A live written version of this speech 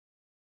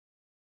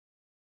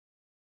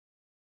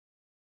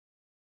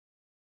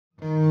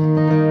Hey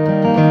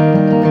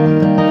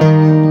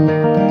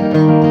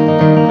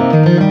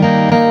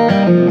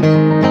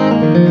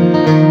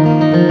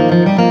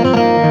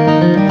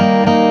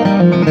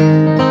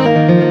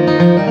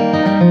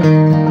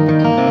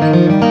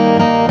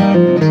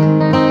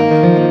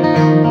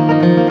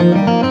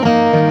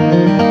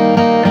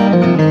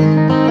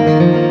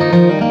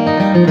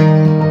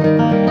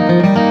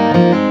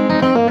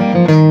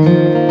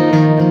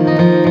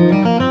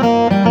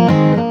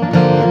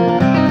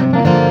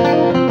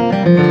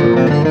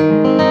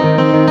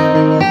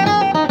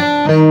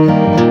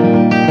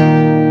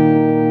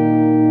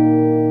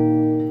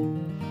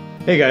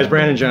guys,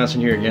 Brandon Johnson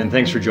here again.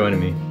 Thanks for joining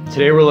me.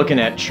 Today we're looking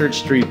at Church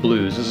Street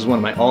Blues. This is one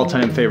of my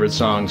all-time favorite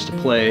songs to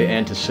play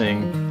and to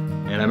sing.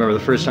 And I remember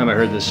the first time I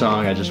heard this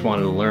song, I just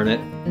wanted to learn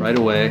it right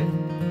away.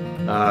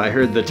 I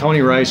heard the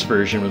Tony Rice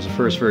version was the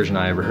first version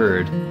I ever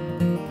heard,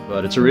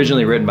 but it's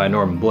originally written by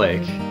Norman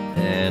Blake.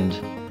 And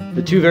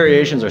the two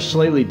variations are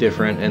slightly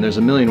different, and there's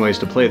a million ways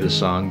to play this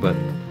song, but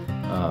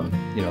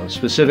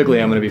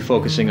specifically I'm going to be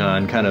focusing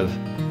on kind of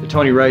the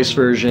Tony Rice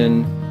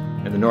version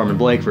and the Norman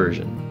Blake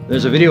version.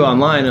 There's a video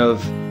online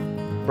of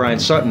Brian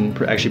Sutton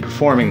actually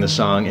performing the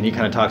song, and he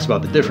kind of talks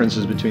about the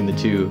differences between the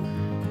two.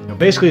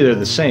 Basically they're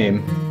the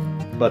same,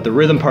 but the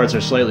rhythm parts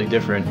are slightly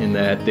different in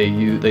that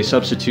they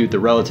substitute the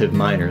relative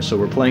minor. So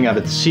we're playing out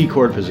at the C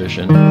chord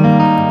position.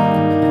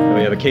 And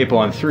we have a capo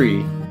on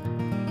 3,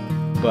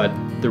 but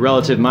the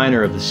relative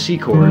minor of the C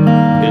chord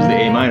is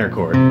the A minor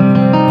chord.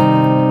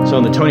 So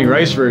in the Tony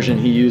Rice version,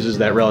 he uses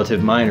that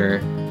relative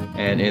minor,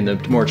 and in the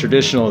more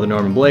traditional, the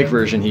Norman Blake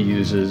version, he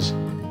uses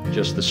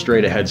just the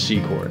straight ahead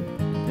C chord.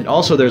 And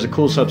also there's a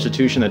cool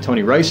substitution that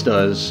Tony Rice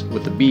does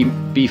with the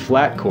B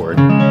flat chord,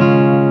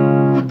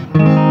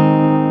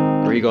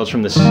 where he goes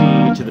from the C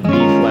to the B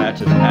flat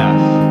to the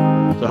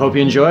F. So I hope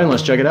you enjoy, and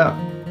let's check it out.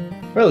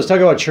 All right, let's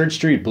talk about Church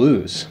Street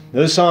Blues.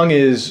 This song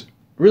is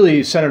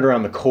really centered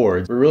around the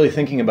chords. We're really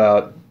thinking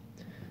about,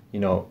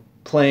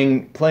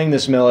 playing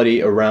this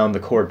melody around the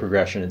chord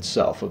progression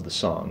itself of the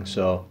song.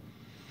 So,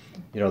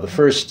 the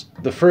first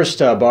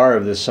bar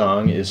of this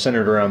song is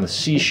centered around the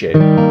C shape,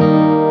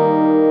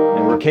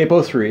 and we're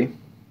capo 3.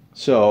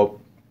 So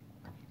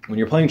when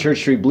you're playing Church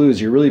Street Blues,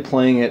 you're really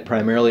playing it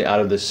primarily out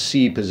of the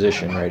C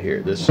position right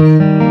here, this C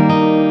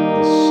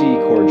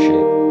chord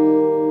shape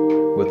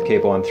with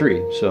capo on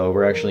 3. So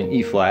we're actually in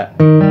E flat.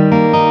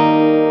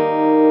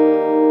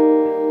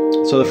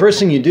 So the first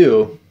thing you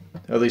do,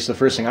 or at least the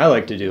first thing I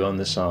like to do on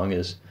this song,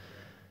 is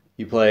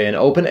you play an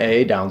open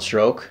A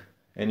downstroke,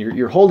 and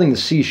you're holding the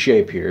C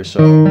shape here,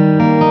 so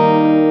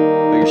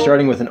you're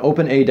starting with an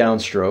open A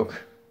downstroke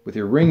with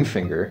your ring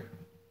finger,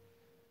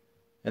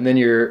 and then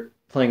you're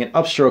playing an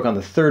upstroke on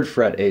the 3rd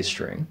fret A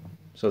string.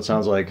 So it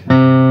sounds like...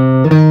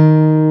 And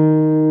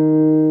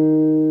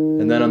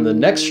then on the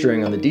next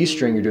string, on the D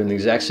string, you're doing the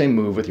exact same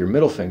move with your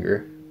middle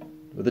finger,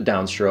 with a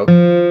downstroke,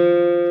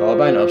 followed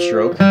by an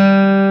upstroke.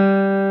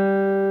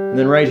 And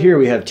then right here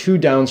we have 2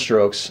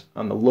 downstrokes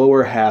on the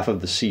lower half of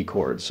the C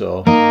chord.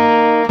 So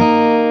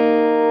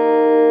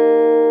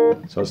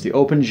it's the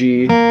open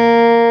G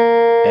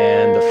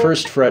and the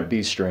 1st fret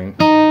B string.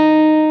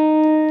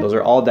 Those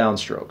are all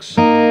downstrokes.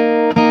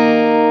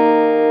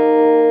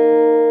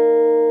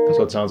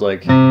 So it sounds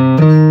like...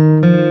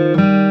 And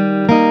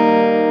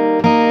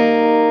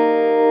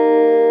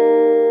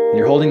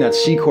you're holding that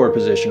C chord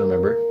position,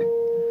 remember?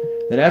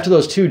 Then after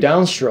those 2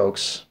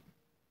 downstrokes,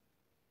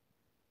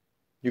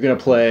 you're going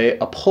to play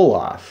a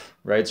pull-off,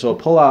 right? So a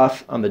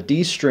pull-off on the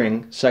D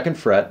string, 2nd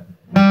fret,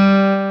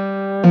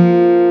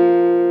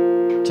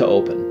 to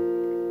open.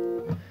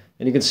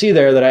 And you can see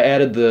there that I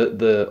added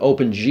the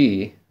open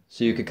G,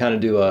 so you could kind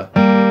of do a...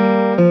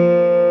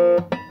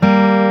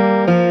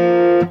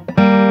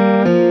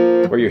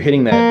 where you're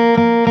hitting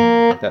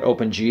that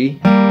open G.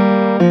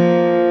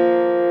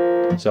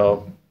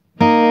 So...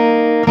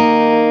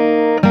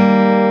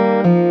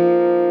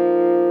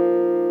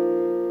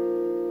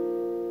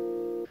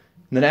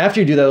 And then after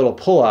you do that little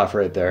pull-off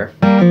right there,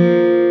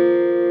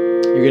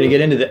 you're going to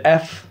get into the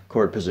F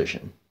chord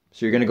position.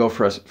 So you're going to go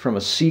from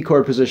a C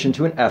chord position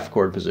to an F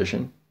chord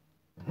position,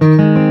 which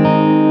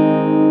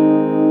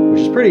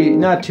is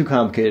not too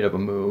complicated of a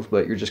move,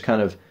 but you're just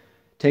kind of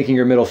taking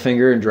your middle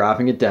finger and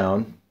dropping it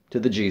down to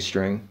the G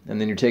string,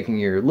 and then you're taking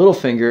your little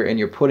finger and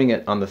you're putting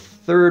it on the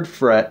 3rd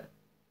fret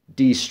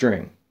D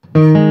string.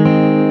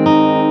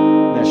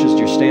 And that's just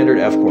your standard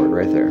F chord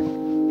right there.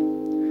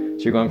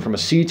 So you're going from a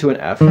C to an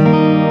F.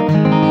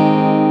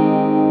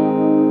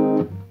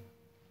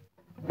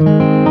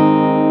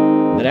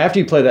 Then after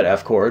you play that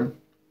F chord,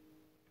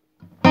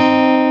 you're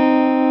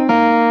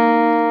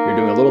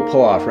doing a little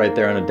pull-off right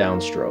there on a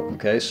downstroke,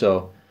 okay?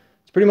 So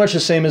it's pretty much the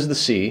same as the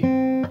C,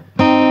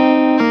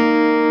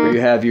 where you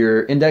have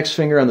your index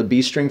finger on the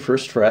B string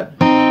 1st fret,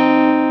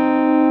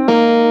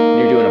 and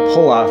you're doing a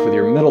pull-off with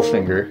your middle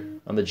finger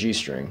on the G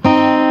string.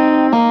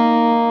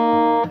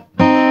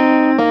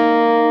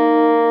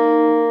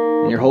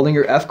 And you're holding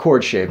your F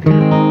chord shape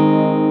here.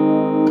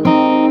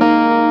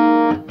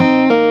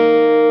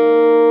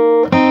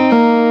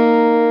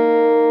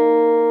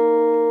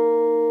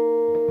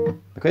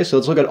 Okay, so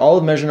let's look at all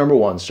of measure number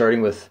 1,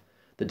 starting with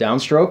the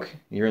downstroke.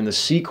 You're in the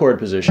C chord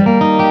position,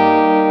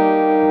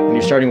 and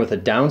you're starting with a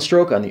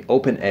downstroke on the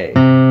open A,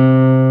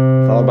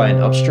 followed by an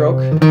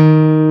upstroke,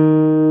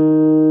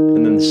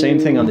 and then the same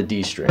thing on the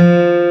D string.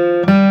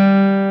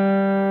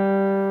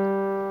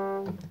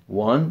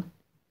 1,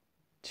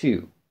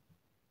 2,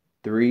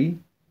 3,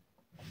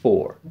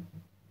 4.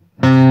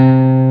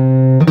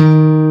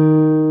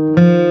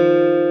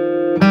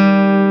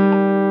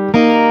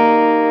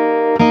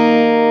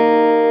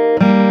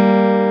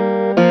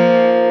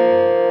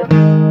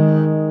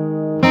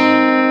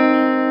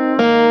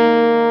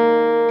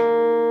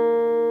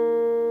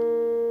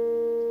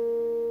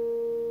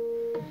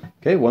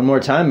 Okay, one more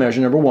time, measure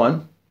number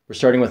 1. We're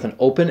starting with an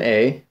open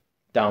A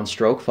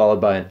downstroke, followed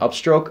by an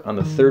upstroke on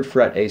the 3rd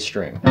fret A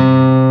string.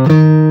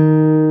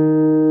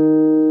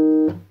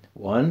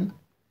 1,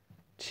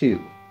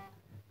 2,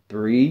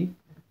 3,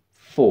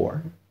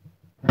 4.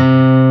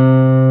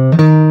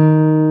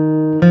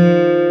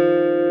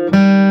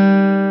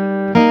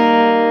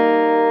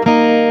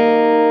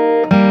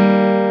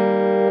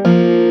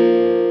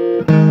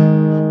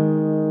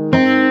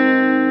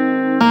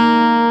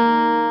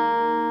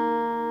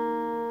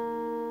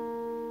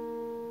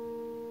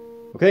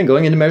 Okay,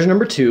 going into measure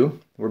number 2,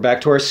 we're back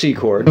to our C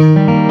chord,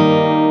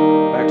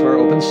 back to our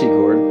open C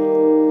chord.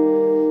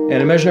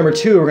 And in measure number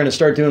 2, we're going to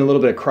start doing a little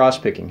bit of cross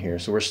picking here.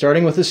 So we're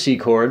starting with the C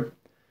chord,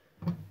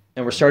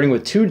 and we're starting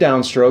with 2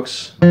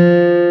 downstrokes,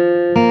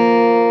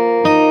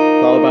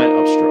 followed by an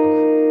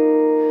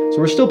upstroke. So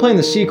we're still playing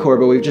the C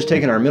chord, but we've just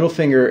taken our middle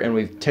finger and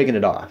we've taken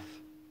it off.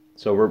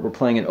 So we're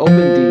playing an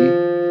open D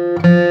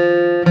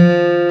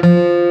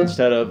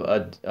instead of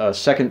a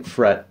 2nd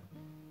fret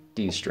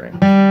D string.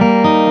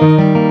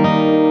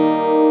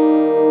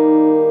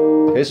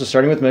 Okay, so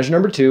starting with measure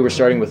number 2, we're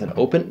starting with an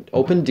open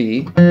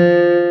D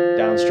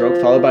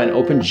downstroke, followed by an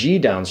open G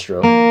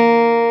downstroke,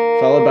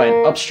 followed by an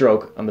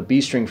upstroke on the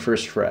B string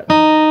 1st fret.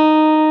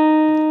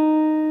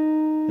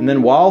 And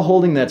then while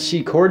holding that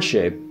C chord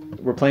shape,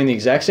 we're playing the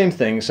exact same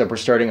thing, except we're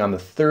starting on the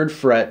 3rd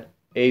fret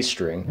A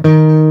string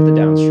with the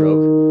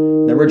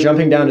downstroke. Then we're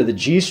jumping down to the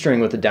G string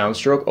with the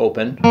downstroke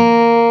open,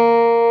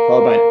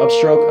 followed by an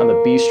upstroke on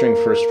the B string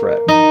 1st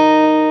fret.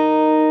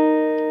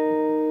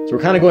 So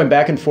we're kind of going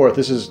back and forth.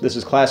 This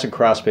is classic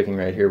cross picking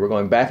right here. We're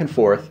going back and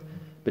forth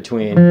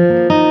between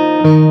and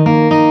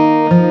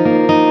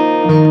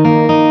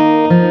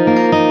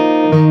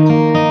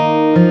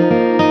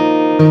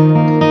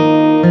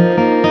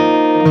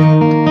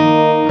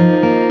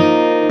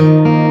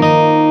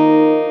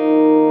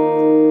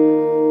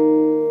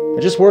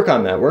just work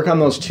on that. Work on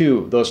those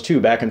two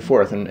back and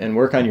forth, and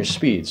work on your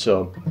speed.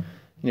 So,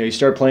 you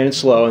start playing it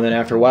slow, and then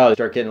after a while you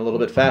start getting a little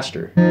bit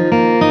faster.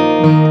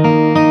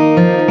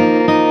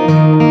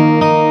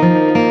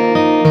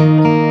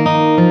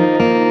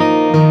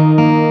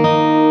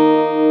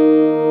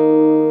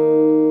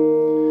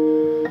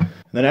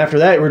 Then after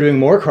that, we're doing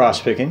more cross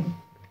picking,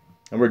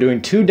 and we're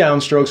doing 2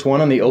 downstrokes,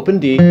 one on the open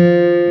D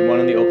and one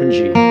on the open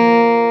G,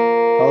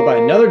 followed by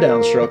another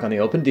downstroke on the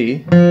open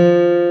D,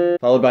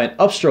 followed by an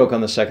upstroke on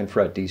the 2nd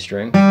fret D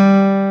string,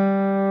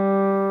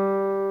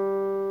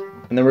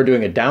 and then we're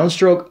doing a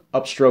downstroke,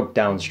 upstroke,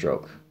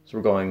 downstroke. So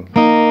we're going.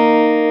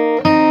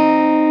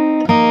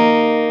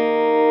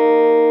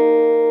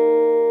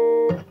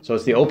 So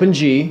it's the open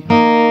G with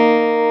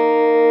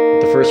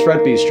the 1st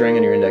fret B string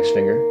on your index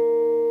finger,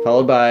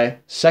 followed by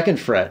 2nd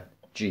fret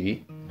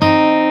G,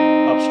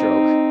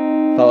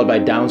 upstroke, followed by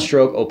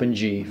downstroke, open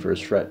G,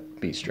 1st fret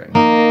B string.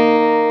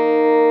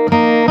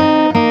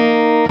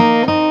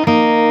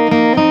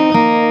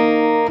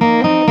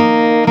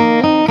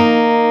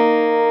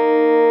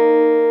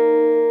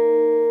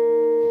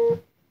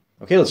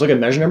 Okay, let's look at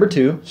measure number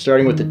 2,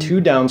 starting with the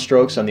 2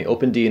 downstrokes on the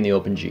open D and the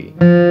open G.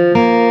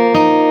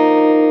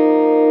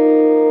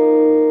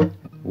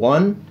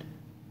 1,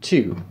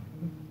 2,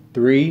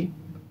 3,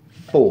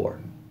 4.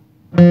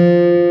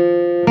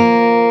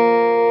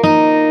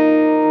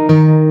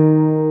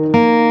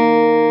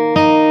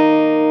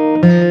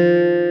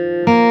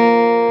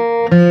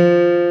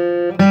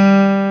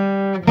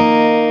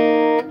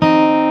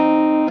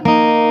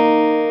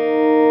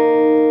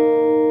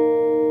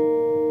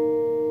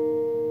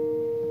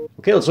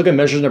 Okay, let's look at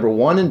measures number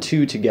 1 and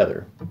 2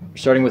 together. We're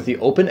starting with the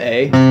open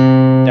A,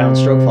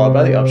 downstroke followed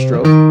by the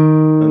upstroke,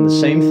 and the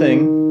same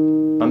thing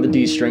on the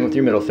D string with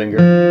your middle finger,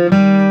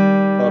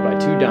 followed by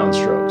 2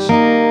 downstrokes.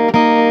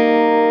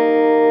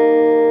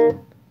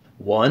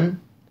 1,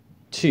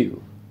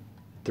 2,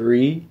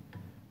 3,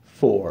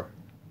 4.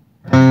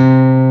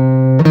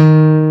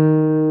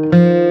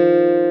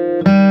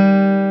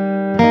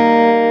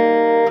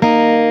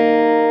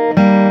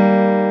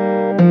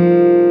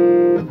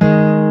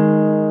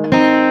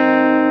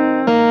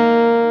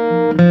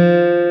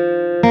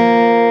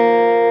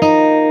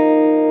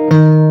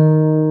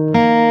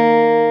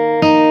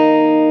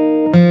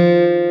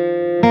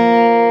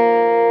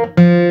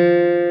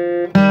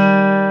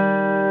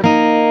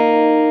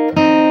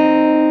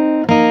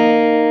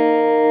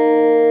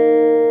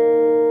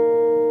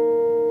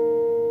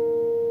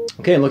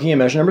 Okay, and looking at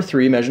measure number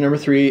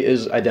 3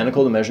 is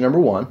identical to measure number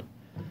 1,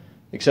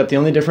 except the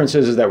only difference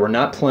is that we're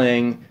not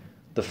playing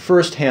the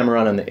first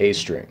hammer-on the A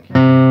string.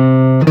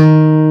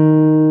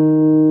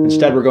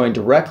 Instead, we're going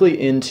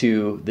directly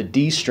into the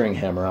D string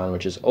hammer-on,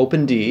 which is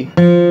open D,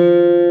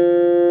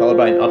 followed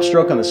by an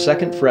upstroke on the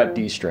 2nd fret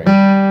D string.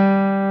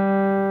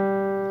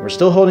 We're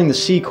still holding the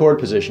C chord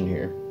position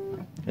here,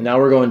 and now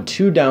we're going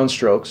 2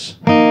 downstrokes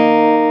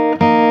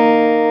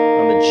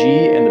on the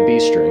G and the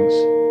B strings.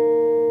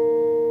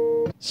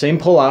 Same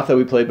pull-off that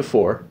we played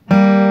before. Then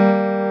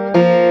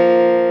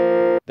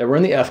we're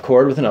in the F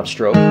chord with an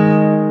upstroke.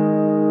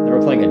 Then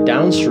we're playing a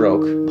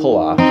downstroke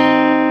pull-off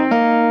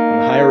on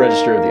the higher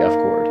register of the F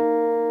chord.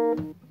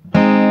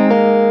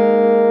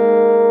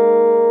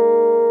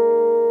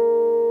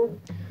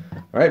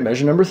 All right,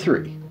 measure number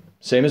 3.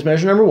 Same as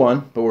measure number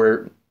 1, but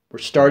we're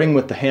starting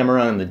with the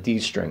hammer-on the D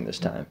string this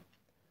time.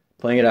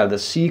 Playing it out of the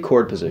C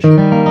chord position.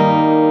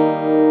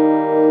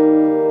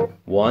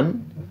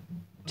 1,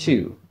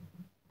 2,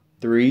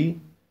 3,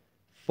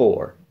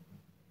 4.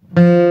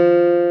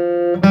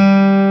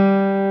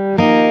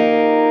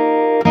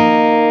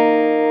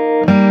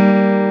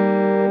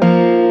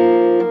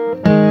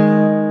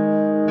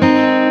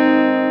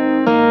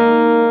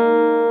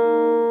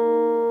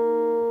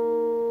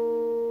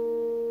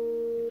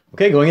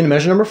 Okay, going into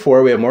measure number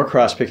 4, we have more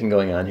cross-picking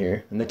going on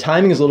here, and the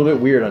timing is a little bit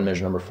weird on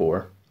measure number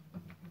 4.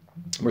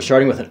 We're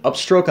starting with an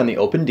upstroke on the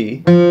open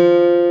D,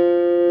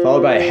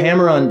 followed by a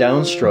hammer-on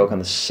downstroke on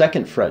the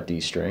 2nd fret D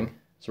string.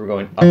 So we're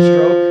going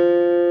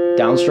upstroke,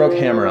 downstroke,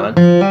 hammer-on,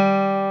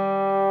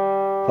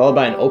 followed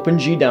by an open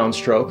G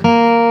downstroke,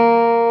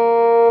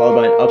 followed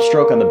by an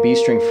upstroke on the B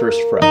string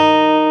 1st fret.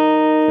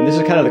 And this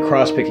is kind of the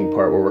cross-picking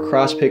part, where we're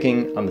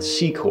cross-picking on the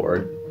C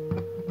chord.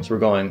 So we're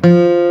going...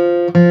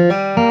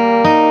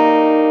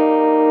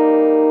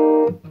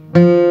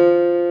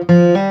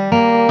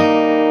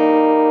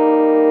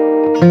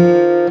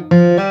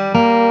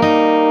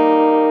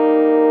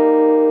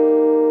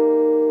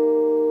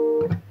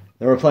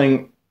 Then we're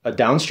playing a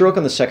downstroke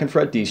on the 2nd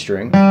fret D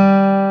string,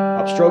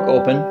 upstroke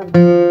open,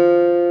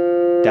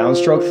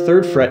 downstroke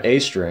 3rd fret A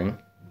string,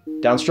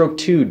 downstroke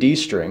 2 D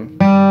string,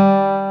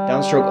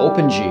 downstroke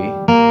open G,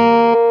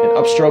 and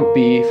upstroke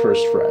B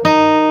 1st fret.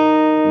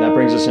 And that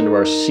brings us into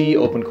our C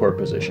open chord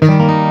position.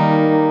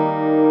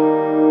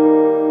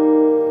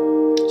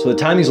 So the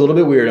timing's a little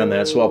bit weird on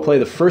that, so I'll play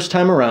the first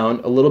time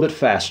around a little bit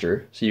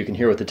faster so you can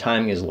hear what the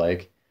timing is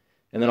like,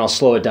 and then I'll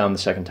slow it down the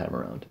second time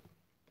around.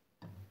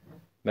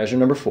 Measure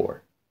number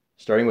 4,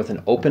 starting with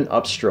an open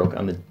upstroke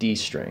on the D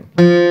string,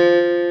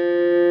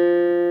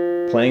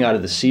 playing out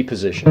of the C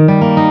position.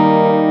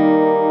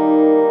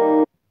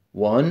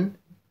 1,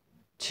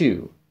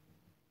 2,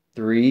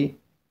 3,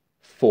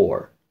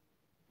 4.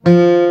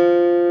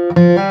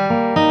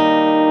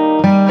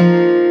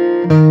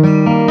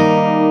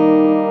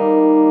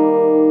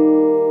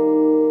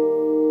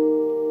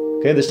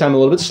 Okay, this time a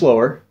little bit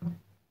slower.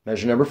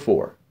 Measure number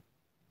 4.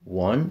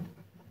 1,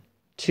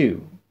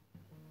 2,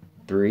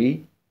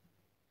 3,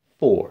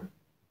 4.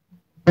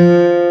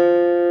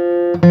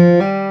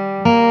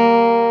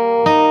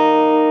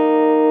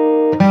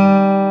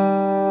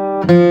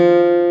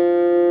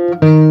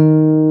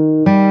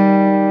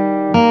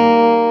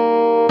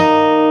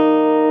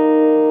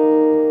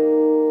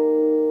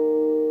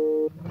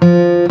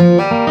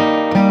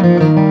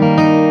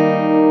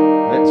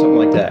 Right, something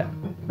like that.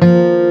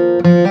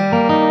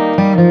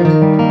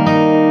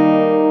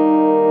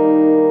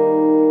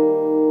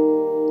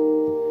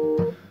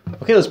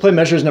 Okay, let's play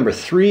measures number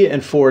 3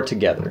 and 4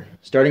 together,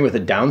 starting with a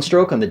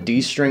downstroke on the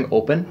D string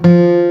open,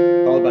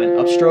 followed by an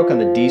upstroke on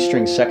the D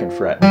string 2nd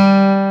fret.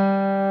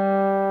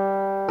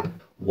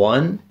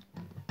 1,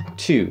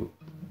 2,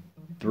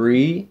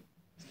 3,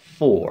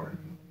 4.